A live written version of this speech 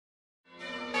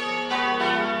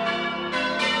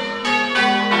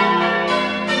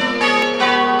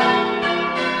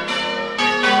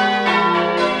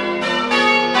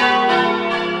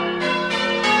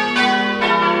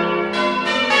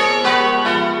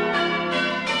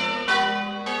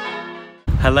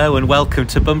Hello and welcome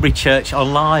to Bunbury Church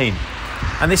Online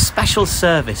and this special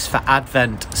service for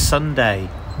Advent Sunday,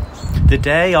 the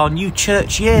day our new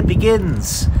church year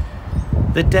begins,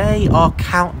 the day our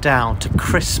countdown to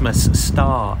Christmas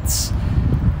starts,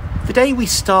 the day we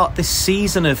start this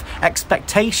season of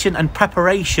expectation and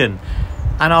preparation,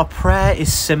 and our prayer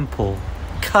is simple: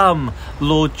 come,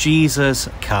 Lord Jesus,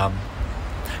 come.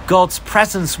 God's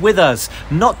presence with us,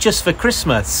 not just for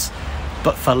Christmas,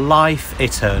 but for life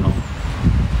eternal.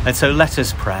 And so let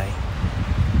us pray.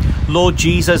 Lord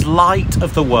Jesus, light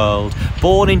of the world,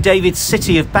 born in David's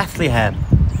city of Bethlehem,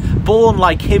 born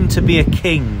like him to be a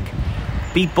king,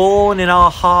 be born in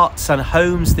our hearts and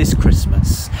homes this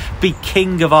Christmas. Be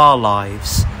king of our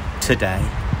lives today.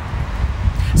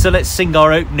 So let's sing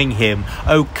our opening hymn,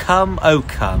 O come,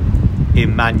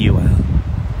 Emmanuel.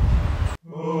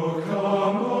 O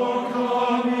come,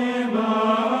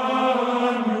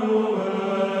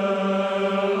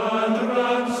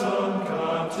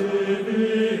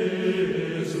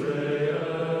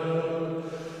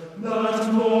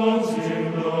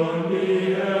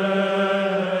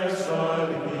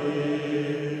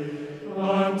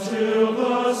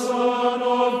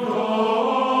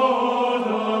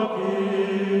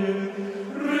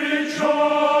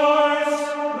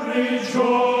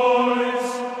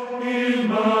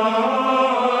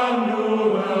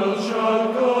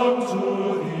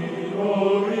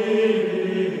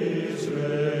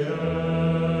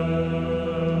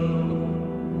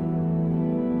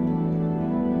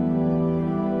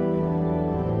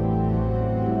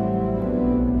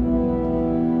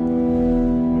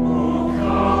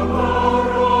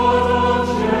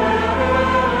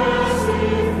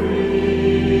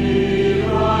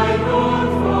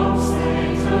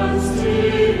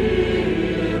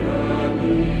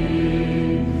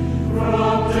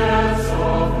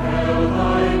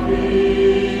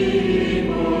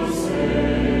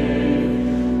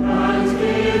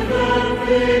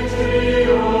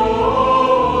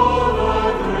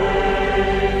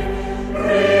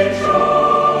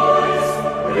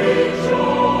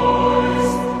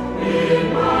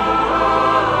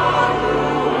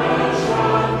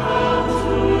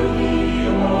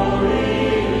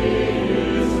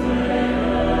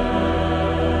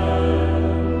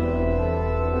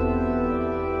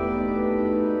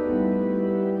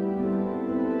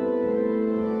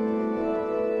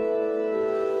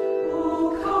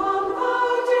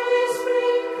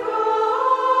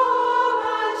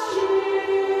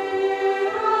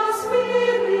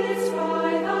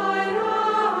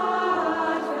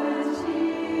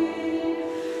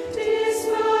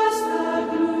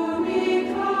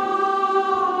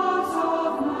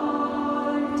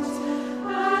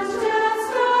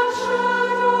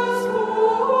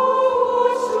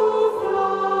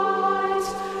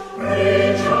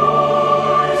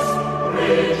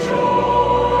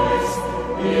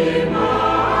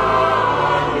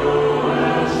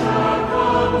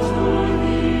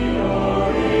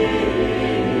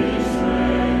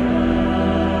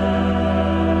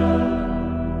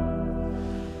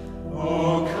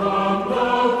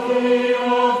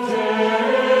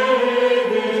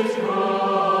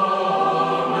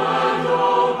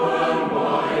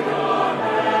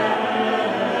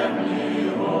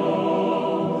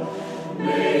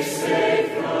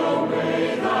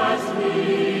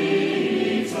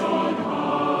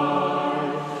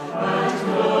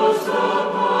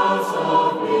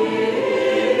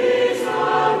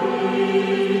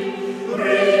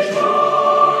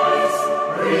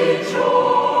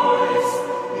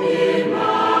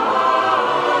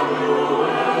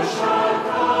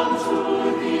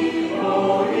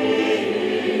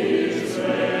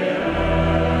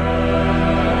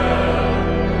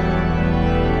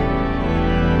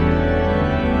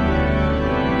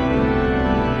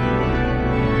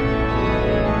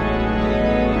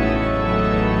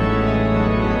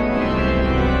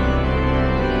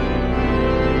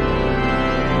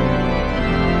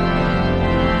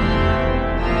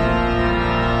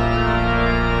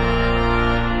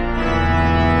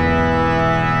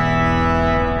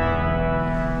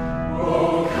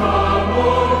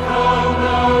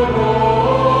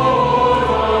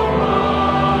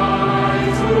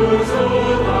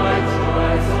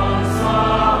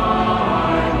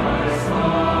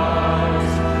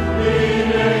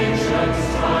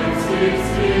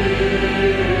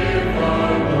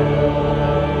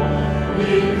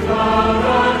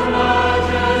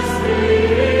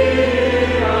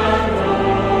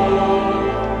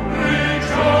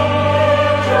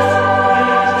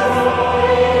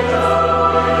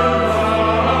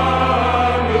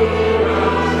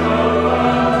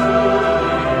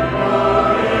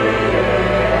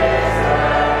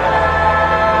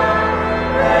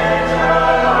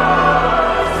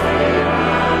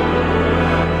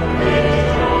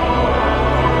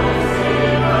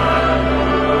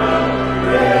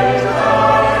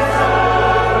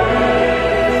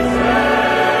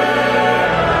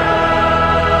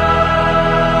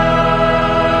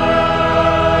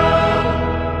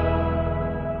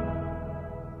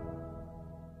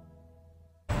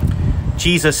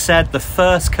 Jesus said the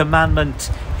first commandment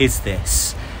is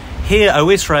this: Hear, O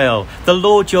Israel, the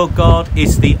Lord your God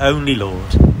is the only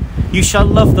Lord. You shall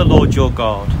love the Lord your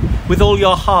God with all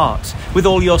your heart, with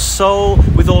all your soul,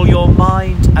 with all your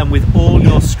mind, and with all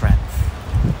your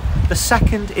strength. The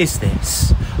second is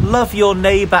this: love your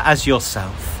neighbour as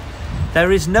yourself.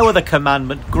 There is no other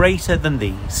commandment greater than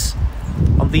these.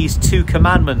 On these two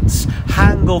commandments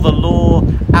hang all the law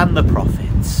and the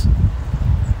prophets.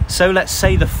 So let's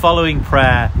say the following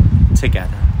prayer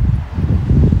together.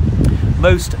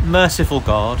 Most merciful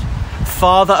God,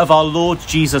 Father of our Lord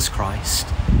Jesus Christ,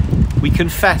 we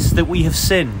confess that we have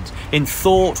sinned in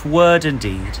thought, word and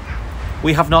deed.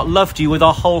 We have not loved you with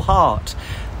our whole heart.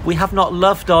 We have not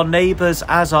loved our neighbours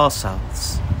as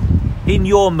ourselves. In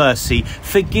your mercy,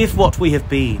 forgive what we have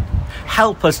been.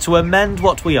 Help us to amend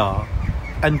what we are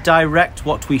and direct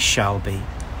what we shall be,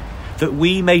 that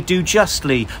we may do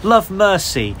justly, love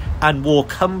mercy, and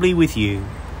walk humbly with you,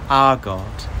 our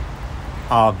God.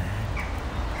 Amen.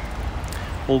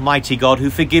 Almighty God, who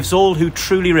forgives all who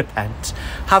truly repent,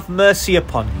 have mercy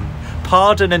upon you,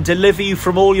 pardon and deliver you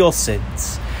from all your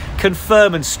sins,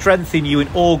 confirm and strengthen you in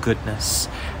all goodness,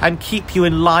 and keep you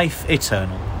in life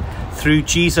eternal, through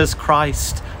Jesus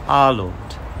Christ our Lord.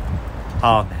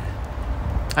 Amen.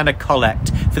 And a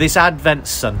collect for this Advent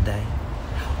Sunday.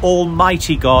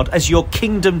 Almighty God, as your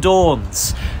kingdom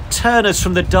dawns, turn us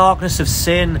from the darkness of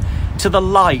sin to the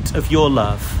light of your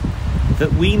love,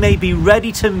 that we may be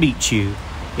ready to meet you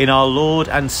in our Lord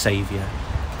and Saviour,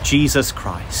 Jesus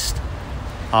Christ.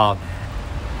 Amen.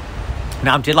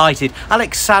 Now I'm delighted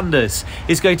Alex Sanders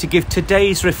is going to give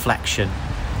today's reflection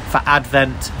for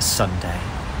Advent Sunday.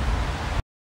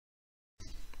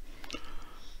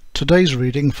 Today's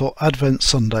reading for Advent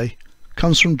Sunday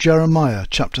comes from Jeremiah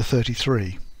chapter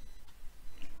 33.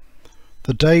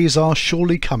 The days are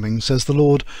surely coming, says the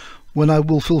Lord, when I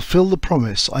will fulfill the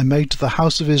promise I made to the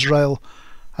house of Israel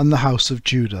and the house of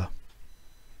Judah.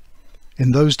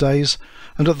 In those days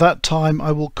and at that time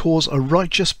I will cause a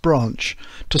righteous branch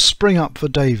to spring up for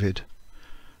David,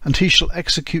 and he shall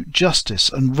execute justice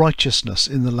and righteousness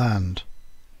in the land.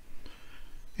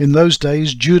 In those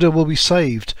days Judah will be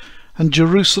saved, and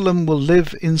Jerusalem will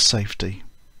live in safety.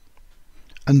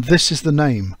 And this is the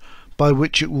name by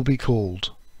which it will be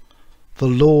called: The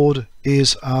Lord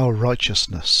is our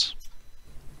righteousness.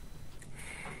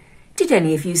 Did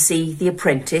any of you see The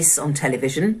Apprentice on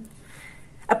television?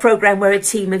 A programme where a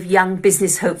team of young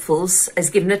business hopefuls is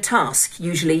given a task,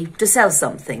 usually to sell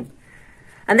something.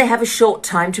 And they have a short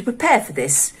time to prepare for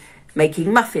this,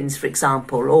 making muffins, for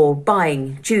example, or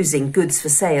choosing goods for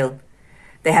sale.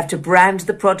 They have to brand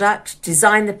the product,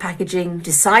 design the packaging,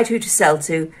 decide who to sell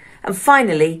to, and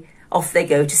finally, off they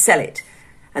go to sell it.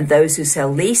 And those who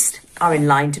sell least are in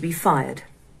line to be fired.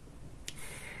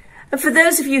 And for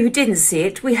those of you who didn't see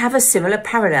it, we have a similar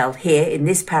parallel here in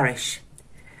this parish.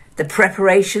 The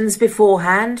preparations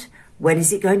beforehand: when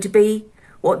is it going to be?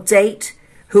 What date?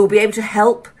 Who will be able to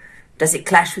help? Does it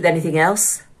clash with anything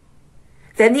else?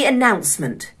 Then the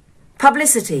announcement,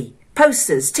 publicity,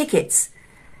 posters, tickets.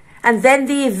 And then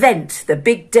the event, the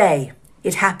big day.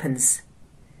 It happens.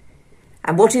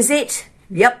 And what is it?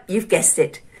 Yep, you've guessed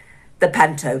it. The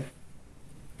panto.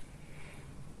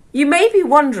 You may be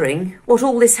wondering what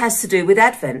all this has to do with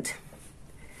Advent.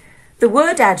 The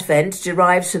word Advent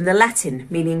derives from the Latin,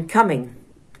 meaning coming.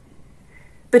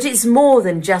 But it's more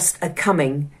than just a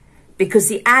coming, because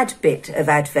the ad bit of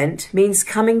Advent means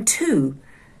coming to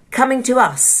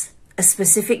us, a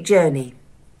specific journey.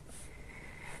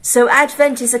 So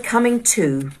Advent is a coming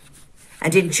to,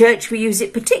 and in church we use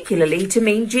it particularly to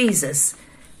mean Jesus,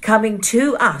 coming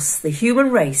to us, the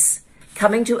human race,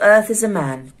 coming to earth as a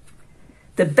man.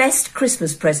 The best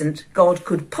Christmas present God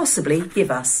could possibly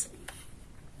give us.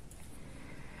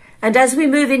 And as we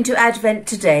move into Advent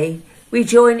today, we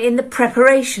join in the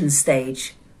preparation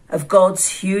stage of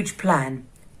God's huge plan,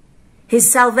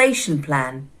 his salvation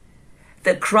plan,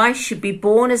 that Christ should be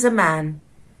born as a man,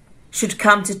 should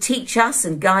come to teach us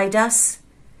and guide us,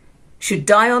 should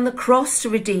die on the cross to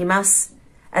redeem us,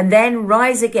 and then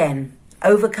rise again,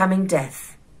 overcoming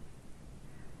death.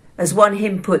 As one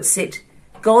hymn puts it,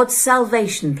 God's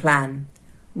salvation plan,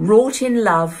 wrought in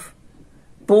love,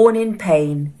 born in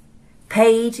pain,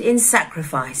 paid in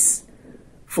sacrifice,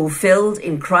 fulfilled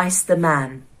in Christ the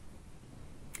man.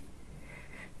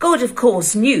 God, of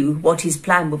course, knew what his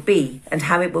plan would be and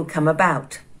how it will come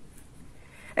about.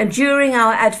 And during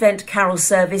our Advent Carol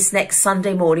service next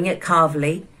Sunday morning at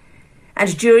Carverley,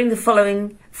 and during the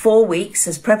following 4 weeks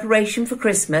as preparation for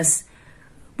Christmas,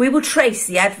 we will trace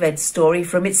the Advent story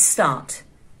from its start,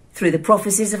 through the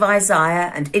prophecies of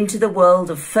Isaiah and into the world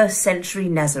of first century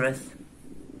Nazareth.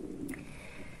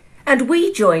 And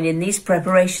we join in these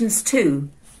preparations too,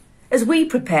 as we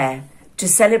prepare to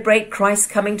celebrate Christ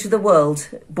coming to the world,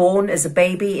 born as a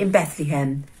baby in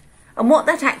Bethlehem, and what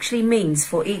that actually means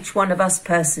for each one of us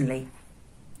personally.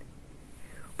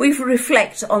 We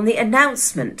reflect on the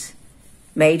announcement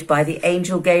made by the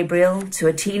angel Gabriel to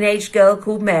a teenage girl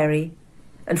called Mary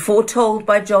and foretold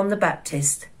by John the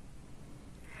Baptist.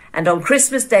 And on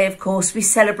Christmas Day, of course, we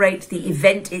celebrate the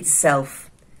event itself,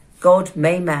 God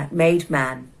made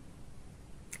man.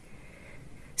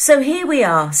 So here we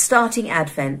are, starting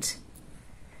Advent.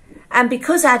 And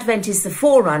because Advent is the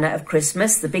forerunner of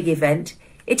Christmas, the big event,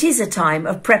 it is a time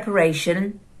of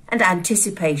preparation and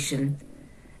anticipation,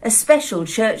 a special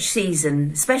church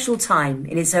season, special time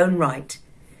in its own right,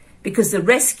 because the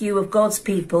rescue of God's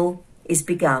people is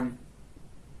begun.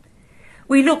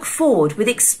 We look forward with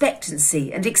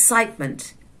expectancy and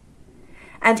excitement.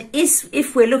 And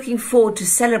if we're looking forward to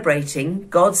celebrating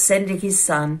God sending his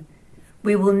Son,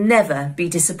 we will never be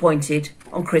disappointed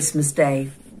on Christmas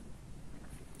Day.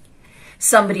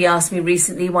 Somebody asked me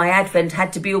recently why Advent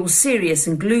had to be all serious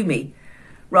and gloomy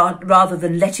rather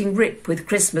than letting rip with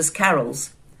Christmas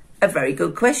carols. A very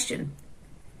good question.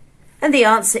 And the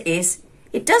answer is,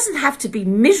 it doesn't have to be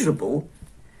miserable,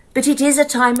 but it is a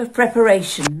time of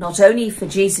preparation, not only for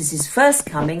Jesus' first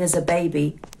coming as a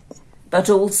baby, but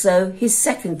also his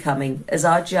second coming as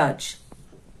our judge.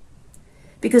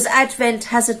 Because Advent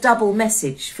has a double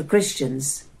message for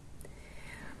Christians.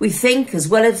 We think, as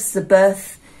well as the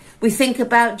birth, we think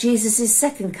about Jesus'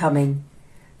 second coming,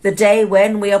 the day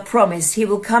when we are promised he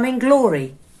will come in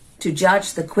glory to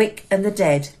judge the quick and the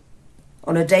dead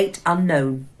on a date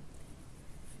unknown.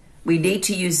 We need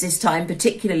to use this time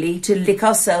particularly to lick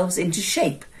ourselves into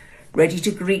shape, ready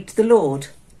to greet the Lord.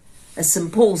 As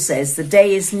St. Paul says, the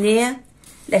day is near,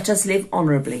 let us live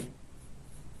honourably.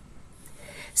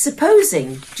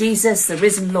 Supposing Jesus, the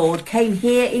risen Lord, came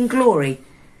here in glory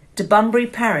to Bunbury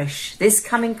Parish this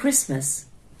coming Christmas,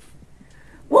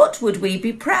 what would we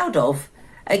be proud of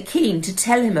and keen to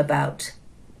tell him about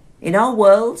in our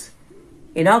world,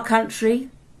 in our country,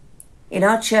 in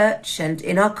our church and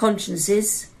in our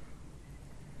consciences?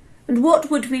 And what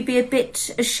would we be a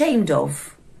bit ashamed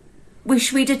of,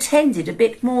 wish we'd attended a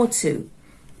bit more to,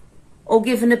 or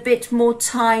given a bit more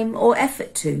time or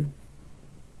effort to?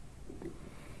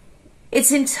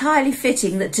 It's entirely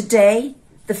fitting that today,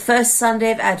 the first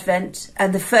Sunday of Advent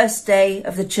and the first day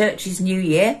of the Church's New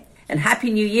Year, and Happy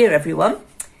New Year everyone,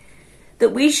 that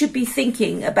we should be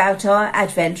thinking about our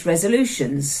Advent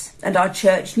resolutions and our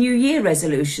Church New Year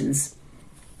resolutions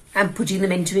and putting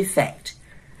them into effect,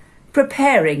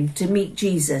 preparing to meet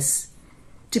Jesus,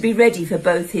 to be ready for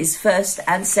both his first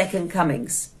and second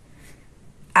comings.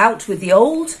 Out with the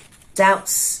old,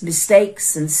 doubts,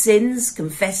 mistakes and sins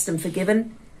confessed and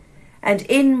forgiven, and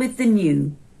in with the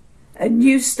new, a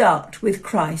new start with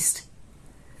Christ.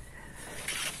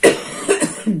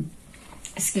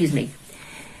 Excuse me.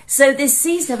 So this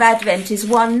season of Advent is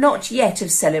one not yet of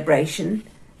celebration,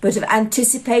 but of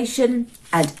anticipation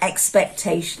and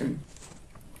expectation.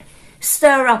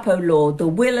 Stir up, O Lord, the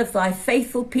will of thy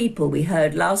faithful people, we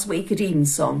heard last week at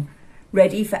Evensong,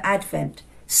 ready for Advent.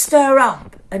 Stir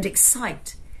up and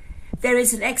excite. There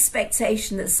is an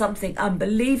expectation that something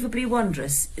unbelievably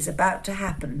wondrous is about to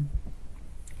happen.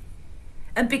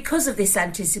 And because of this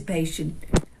anticipation,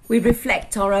 we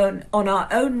reflect on our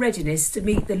own readiness to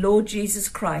meet the Lord Jesus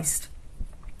Christ.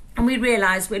 And we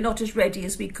realise we're not as ready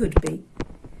as we could be.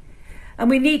 And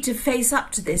we need to face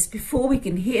up to this before we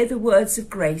can hear the words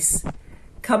of grace.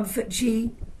 Comfort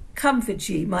ye,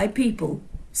 my people,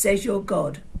 says your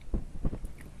God.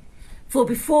 For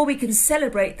before we can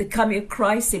celebrate the coming of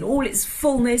Christ in all its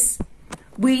fullness,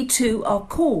 we too are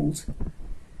called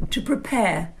to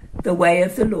prepare the way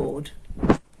of the Lord.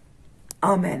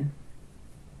 Amen.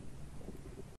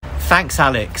 Thanks,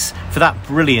 Alex, for that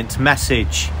brilliant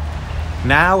message.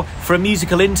 Now for a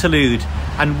musical interlude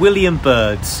and William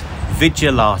Byrd's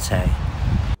Vigilate.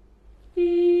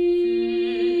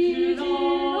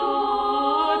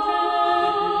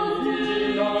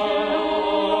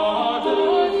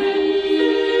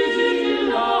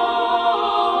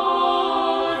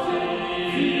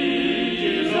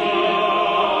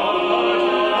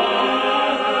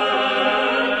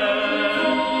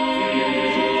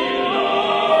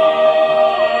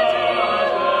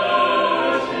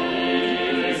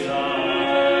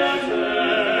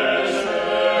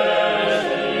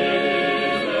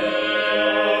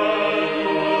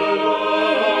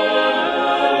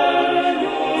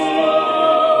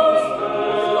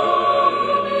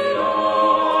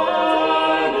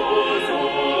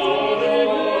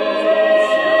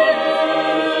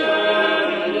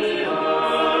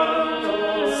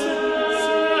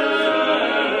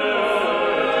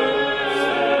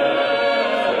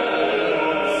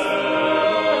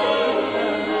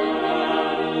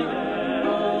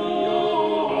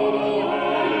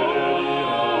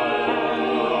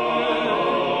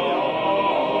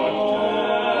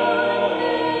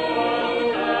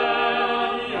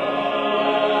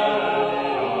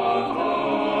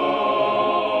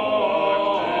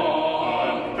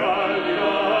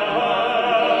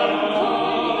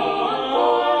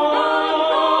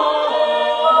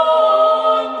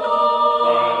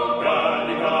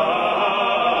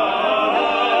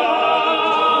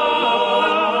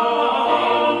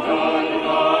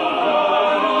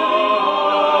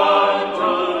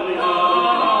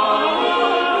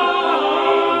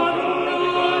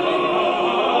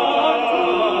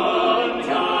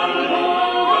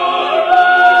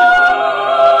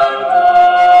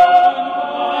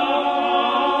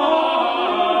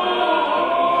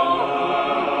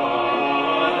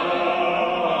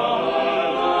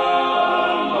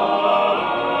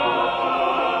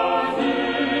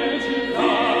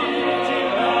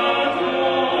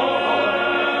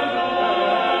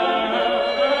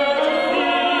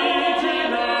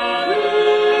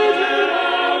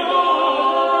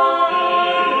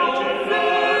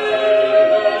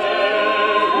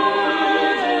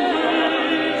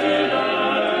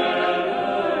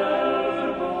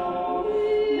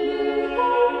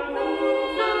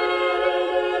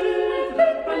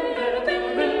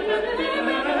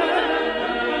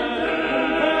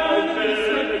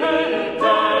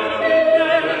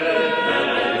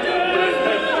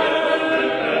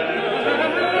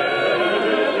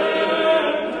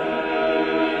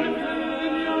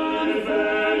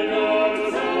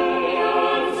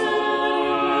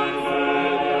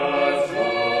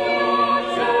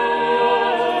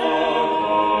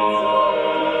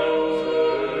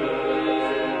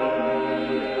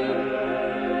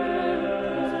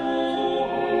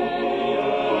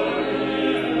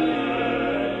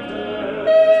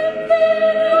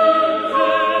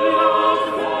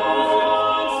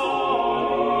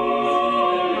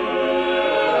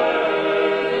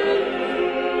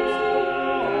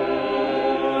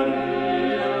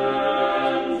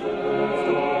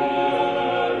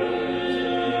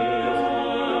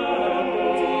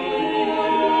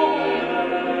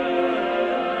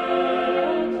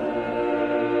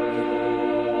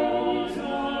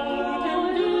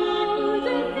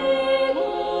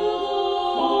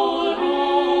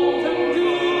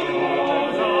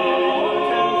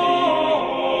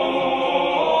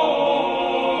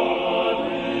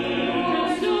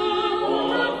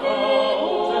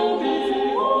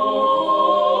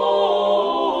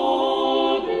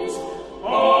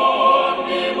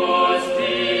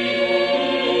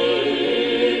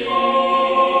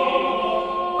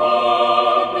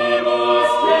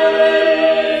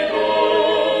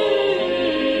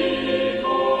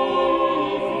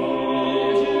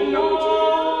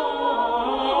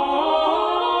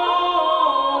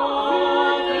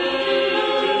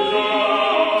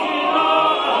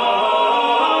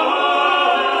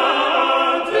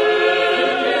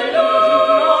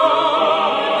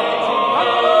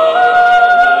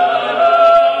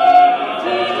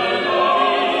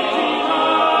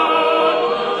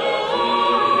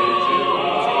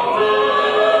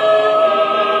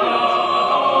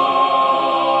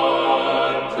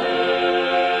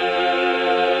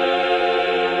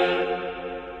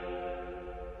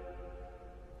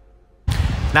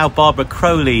 now Barbara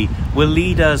Crowley will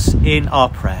lead us in our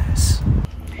prayers.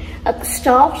 At the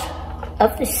start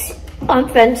of this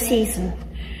Advent season,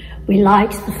 we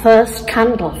light the first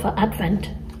candle for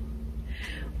Advent.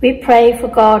 We pray for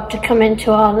God to come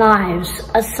into our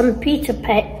lives as St. Peter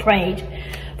prayed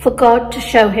for God to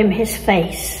show him his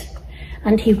face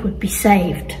and he would be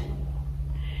saved.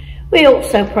 We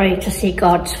also pray to see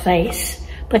God's face,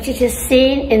 but it is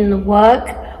seen in the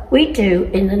work we do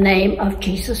in the name of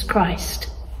Jesus Christ.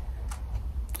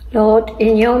 Lord,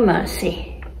 in your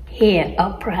mercy, hear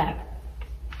our prayer.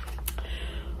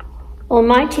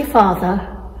 Almighty Father,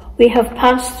 we have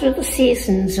passed through the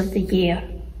seasons of the year.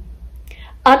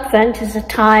 Advent is a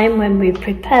time when we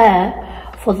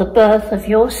prepare for the birth of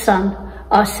your Son,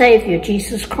 our Saviour,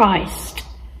 Jesus Christ,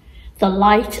 the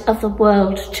light of the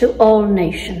world to all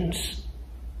nations.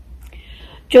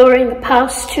 During the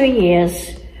past 2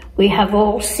 years, we have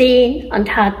all seen and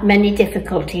had many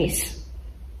difficulties.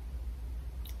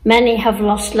 Many have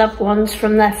lost loved ones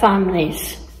from their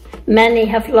families. Many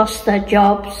have lost their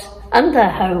jobs and their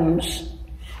homes.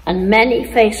 And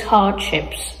many face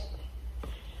hardships.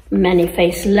 Many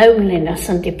face loneliness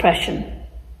and depression.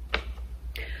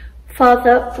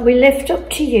 Father, we lift up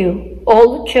to you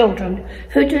all the children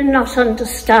who do not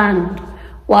understand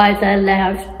why their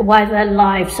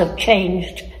lives have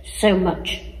changed so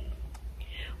much.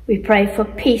 We pray for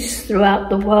peace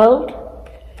throughout the world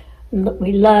and that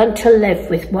we learn to live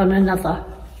with one another.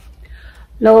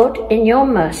 Lord, in your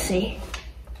mercy,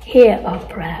 hear our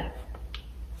prayer.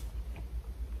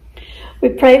 We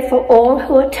pray for all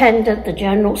who attended the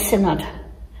General Synod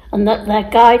and that their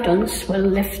guidance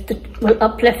will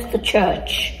uplift the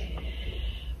Church.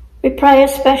 We pray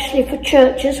especially for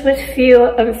churches with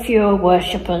fewer and fewer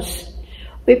worshippers.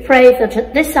 We pray that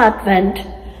at this Advent,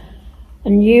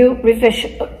 renewed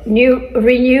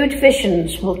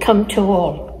visions will come to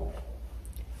all.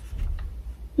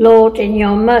 Lord, in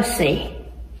your mercy,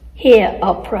 hear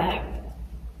our prayer.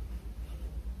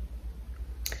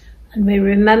 And we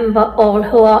remember all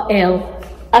who are ill,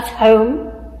 at home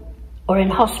or in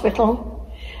hospital.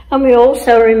 And we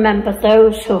also remember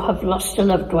those who have lost a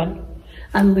loved one.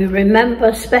 And we remember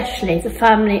especially the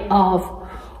family of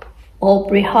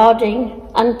Aubrey Harding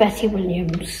and Betty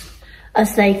Williams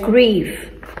as they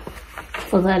grieve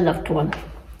for their loved one.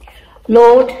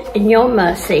 Lord, in your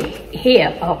mercy,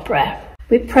 hear our prayer.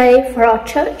 We pray for our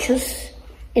churches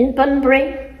in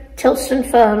Bunbury, Tilston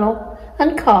Fernal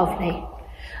and Carvley.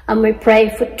 And we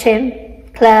pray for Tim,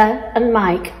 Claire and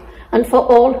Mike, and for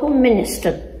all who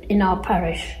ministered in our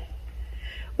parish.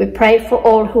 We pray for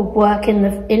all who work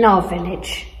in our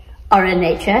village, our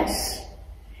NHS,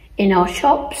 in our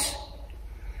shops,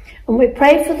 and we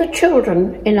pray for the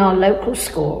children in our local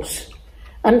schools,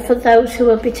 and for those who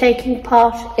will be taking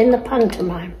part in the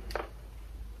pantomime.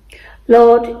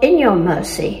 Lord, in your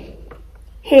mercy,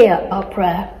 hear our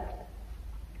prayer.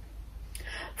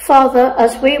 Father,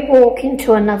 as we walk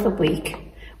into another week,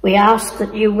 we ask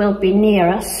that you will be near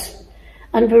us,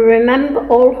 and we remember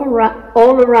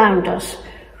all around us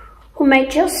who may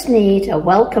just need a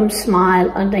welcome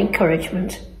smile and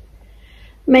encouragement.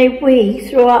 May we,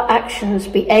 through our actions,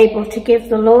 be able to give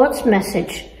the Lord's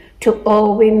message to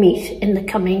all we meet in the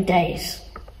coming days.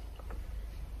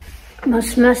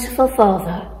 Most merciful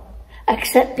Father,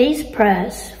 accept these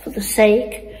prayers for the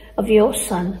sake of your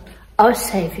Son, our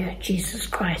Saviour, Jesus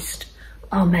Christ.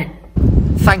 Amen.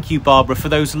 Thank you, Barbara, for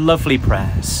those lovely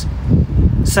prayers.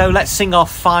 So let's sing our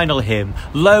final hymn,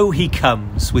 Lo He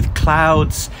Comes, with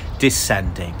clouds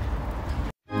descending.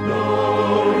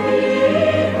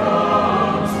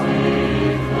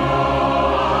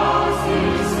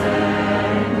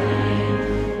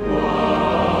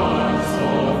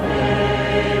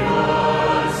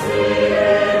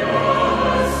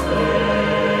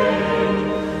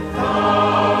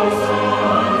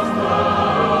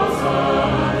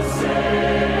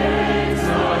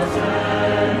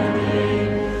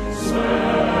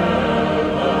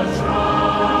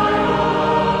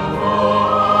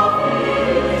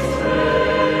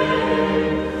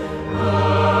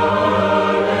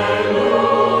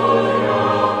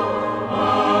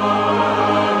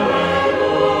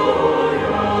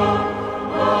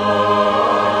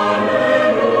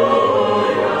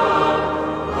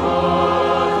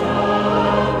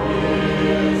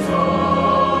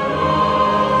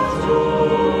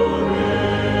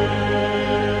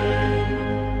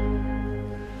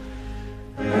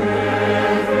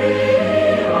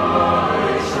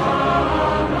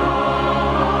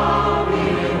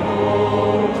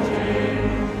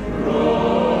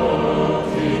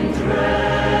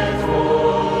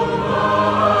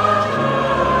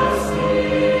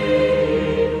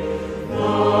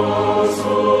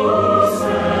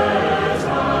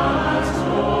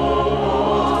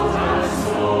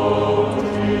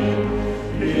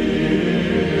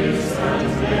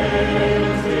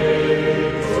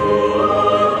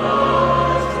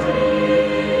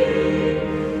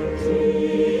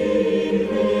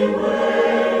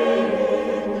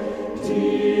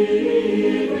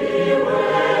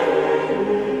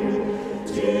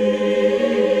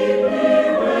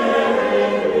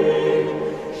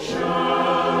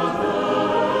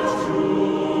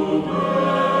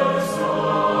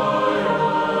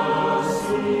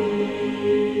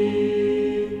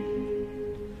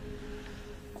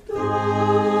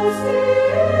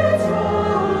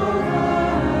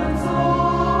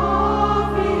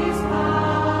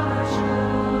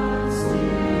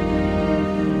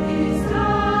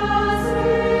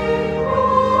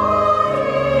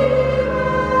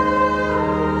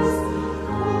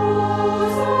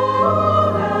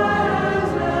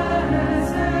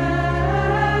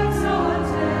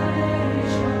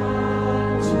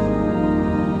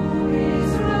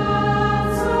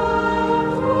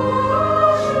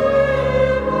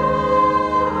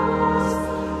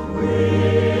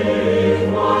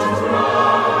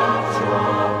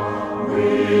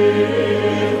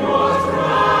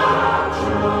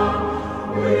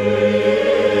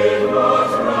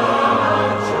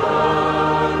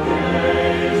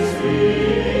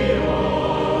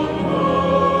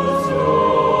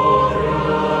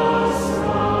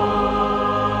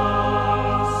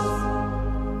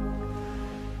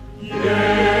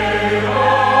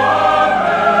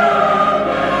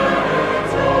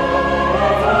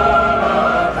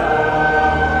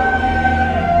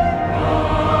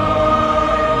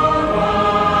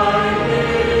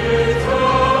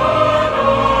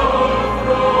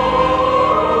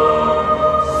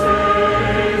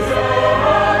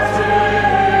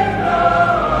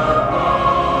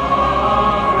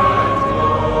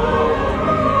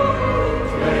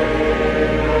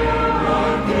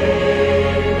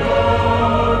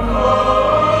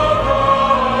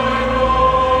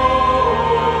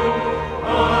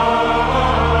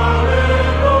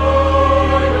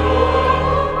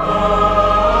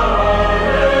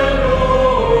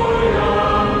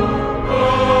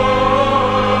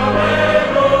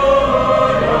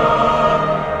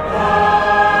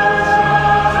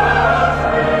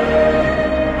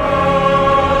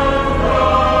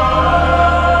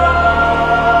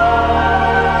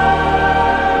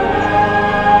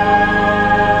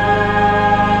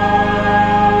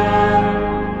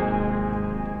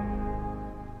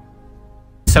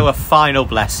 So a final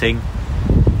blessing.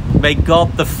 May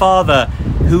God the Father,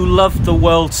 who loved the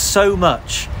world so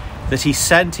much that he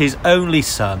sent his only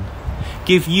Son,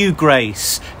 give you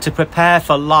grace to prepare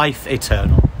for life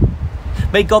eternal.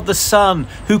 May God the Son,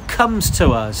 who comes to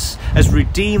us as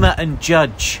Redeemer and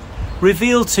Judge,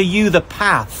 reveal to you the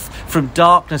path from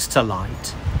darkness to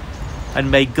light. And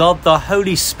may God the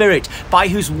Holy Spirit, by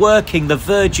whose working the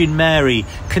Virgin Mary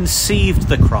conceived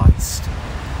the Christ,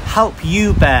 help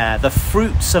you bear the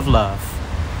fruits of love.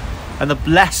 And the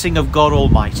blessing of God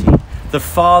Almighty, the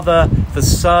Father, the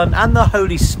Son, and the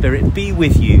Holy Spirit be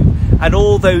with you and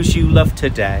all those you love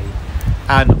today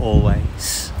and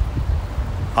always.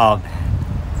 Amen.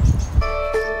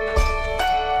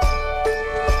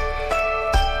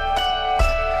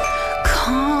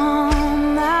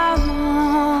 Come, thou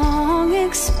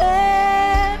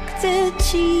long-expected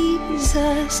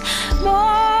Jesus,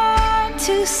 born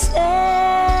to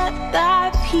set thy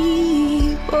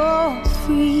people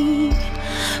free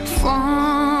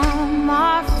from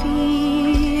our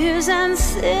fears and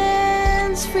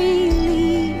sins.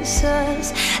 Release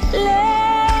us.